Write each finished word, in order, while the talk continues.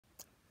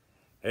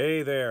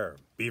Hey there,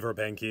 Beaver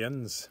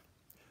Bankians.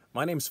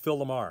 My name's Phil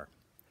LaMarr,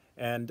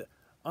 and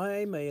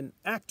I'm an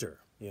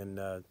actor in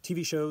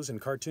TV shows and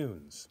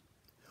cartoons.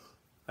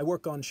 I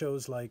work on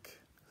shows like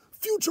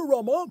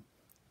Futurama,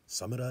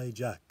 Samurai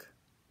Jack,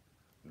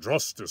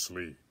 Justice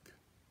League,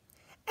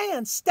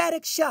 and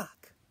Static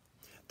Shock.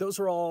 Those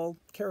are all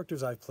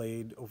characters I've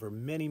played over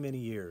many, many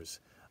years.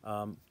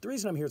 The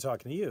reason I'm here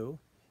talking to you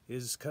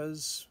is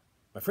because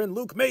my friend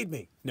Luke made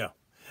me. No,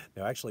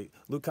 actually,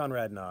 Luke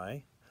Conrad and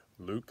I,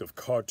 Luke of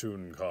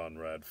Cartoon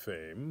Conrad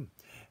fame,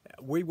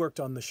 we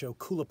worked on the show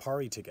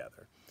Kulapari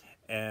together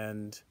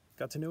and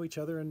got to know each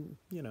other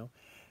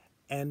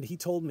and he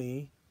told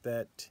me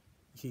that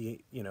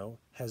he,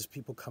 has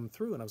people come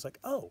through, and I was like,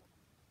 oh,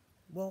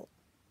 well,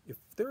 if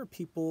there are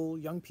people,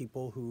 young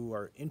people who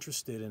are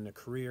interested in a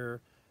career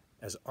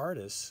as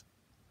artists,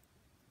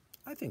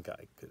 I think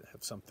I could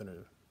have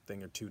a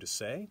thing or two to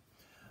say.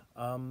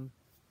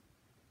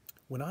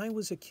 When I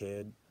was a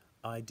kid,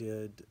 I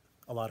did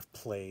a lot of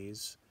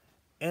plays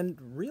and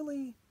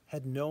really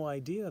had no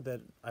idea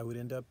that I would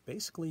end up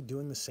basically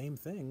doing the same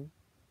thing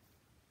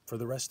for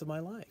the rest of my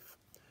life.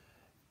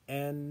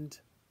 And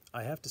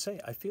I have to say,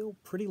 I feel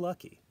pretty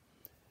lucky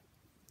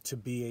to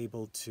be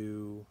able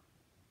to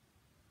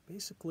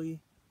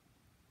basically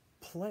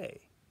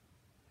play,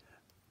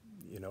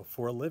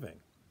 for a living.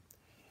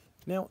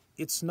 Now,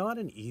 it's not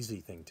an easy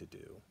thing to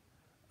do.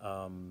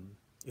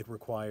 It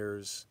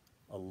requires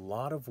a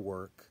lot of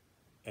work,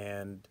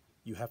 and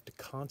you have to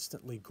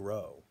constantly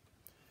grow.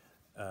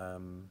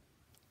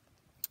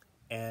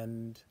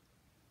 And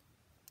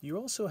you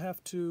also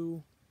have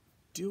to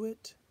do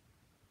it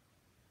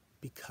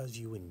because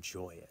you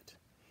enjoy it.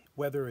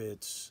 Whether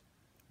it's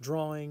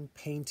drawing,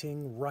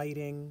 painting,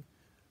 writing,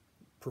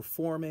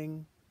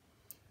 performing,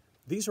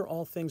 these are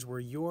all things where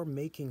you're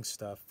making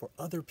stuff for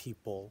other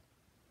people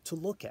to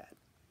look at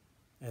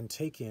and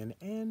take in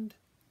and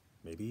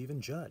maybe even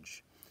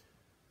judge.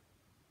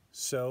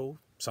 So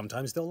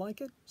sometimes they'll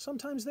like it,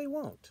 sometimes they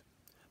won't.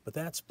 But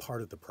that's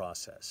part of the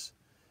process.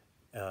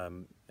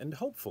 And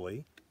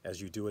hopefully,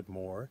 as you do it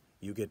more,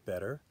 you get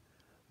better.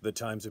 The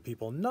times of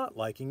people not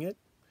liking it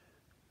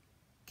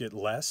get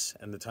less,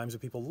 and the times of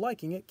people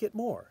liking it get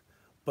more.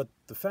 But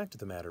the fact of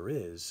the matter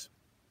is,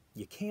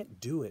 you can't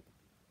do it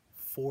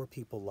for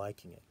people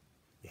liking it.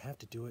 You have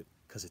to do it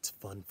because it's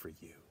fun for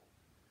you.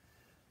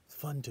 It's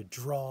fun to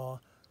draw,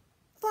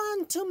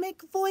 fun to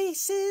make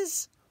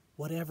voices,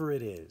 whatever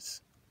it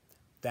is.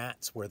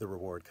 That's where the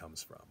reward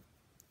comes from.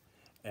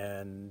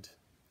 And,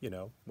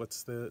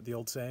 what's the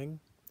old saying?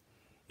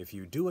 If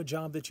you do a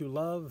job that you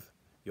love,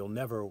 you'll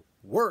never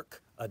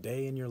work a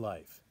day in your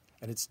life.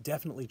 And it's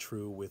definitely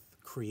true with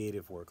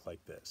creative work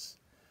like this.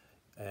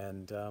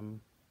 And,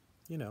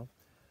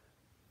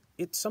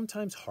 it's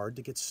sometimes hard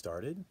to get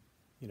started,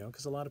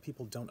 because a lot of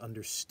people don't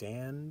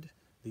understand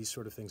these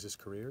sort of things as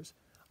careers.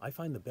 I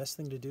find the best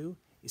thing to do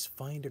is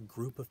find a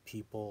group of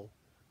people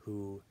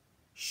who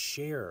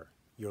share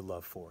your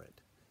love for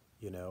it,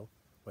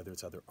 whether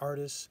it's other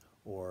artists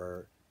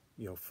or,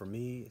 for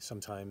me,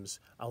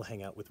 sometimes I'll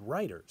hang out with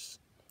writers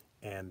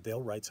and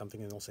they'll write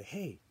something and they'll say,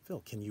 hey,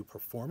 Phil, can you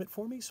perform it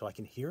for me so I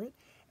can hear it?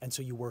 And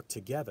so you work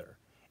together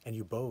and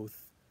you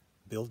both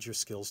build your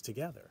skills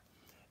together.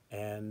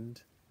 And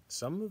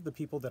some of the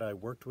people that I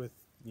worked with,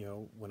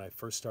 when I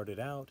first started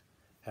out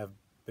have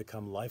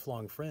become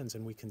lifelong friends,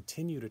 and we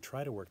continue to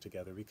try to work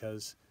together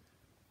because,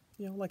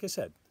 like I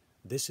said,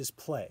 this is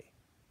play.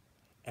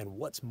 And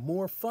what's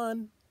more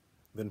fun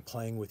than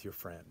playing with your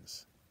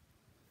friends?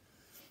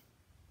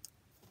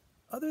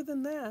 Other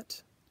than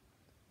that,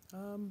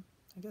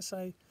 I guess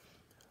I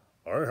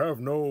have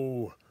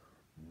no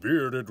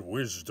bearded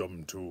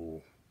wisdom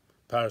to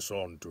pass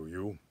on to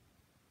you.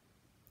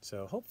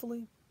 So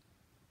hopefully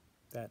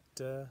that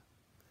will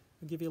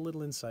give you a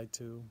little insight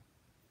to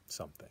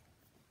something.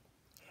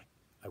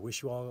 I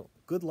wish you all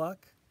good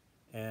luck,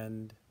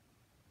 and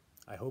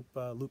I hope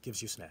Luke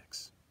gives you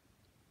snacks.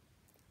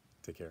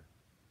 Take care.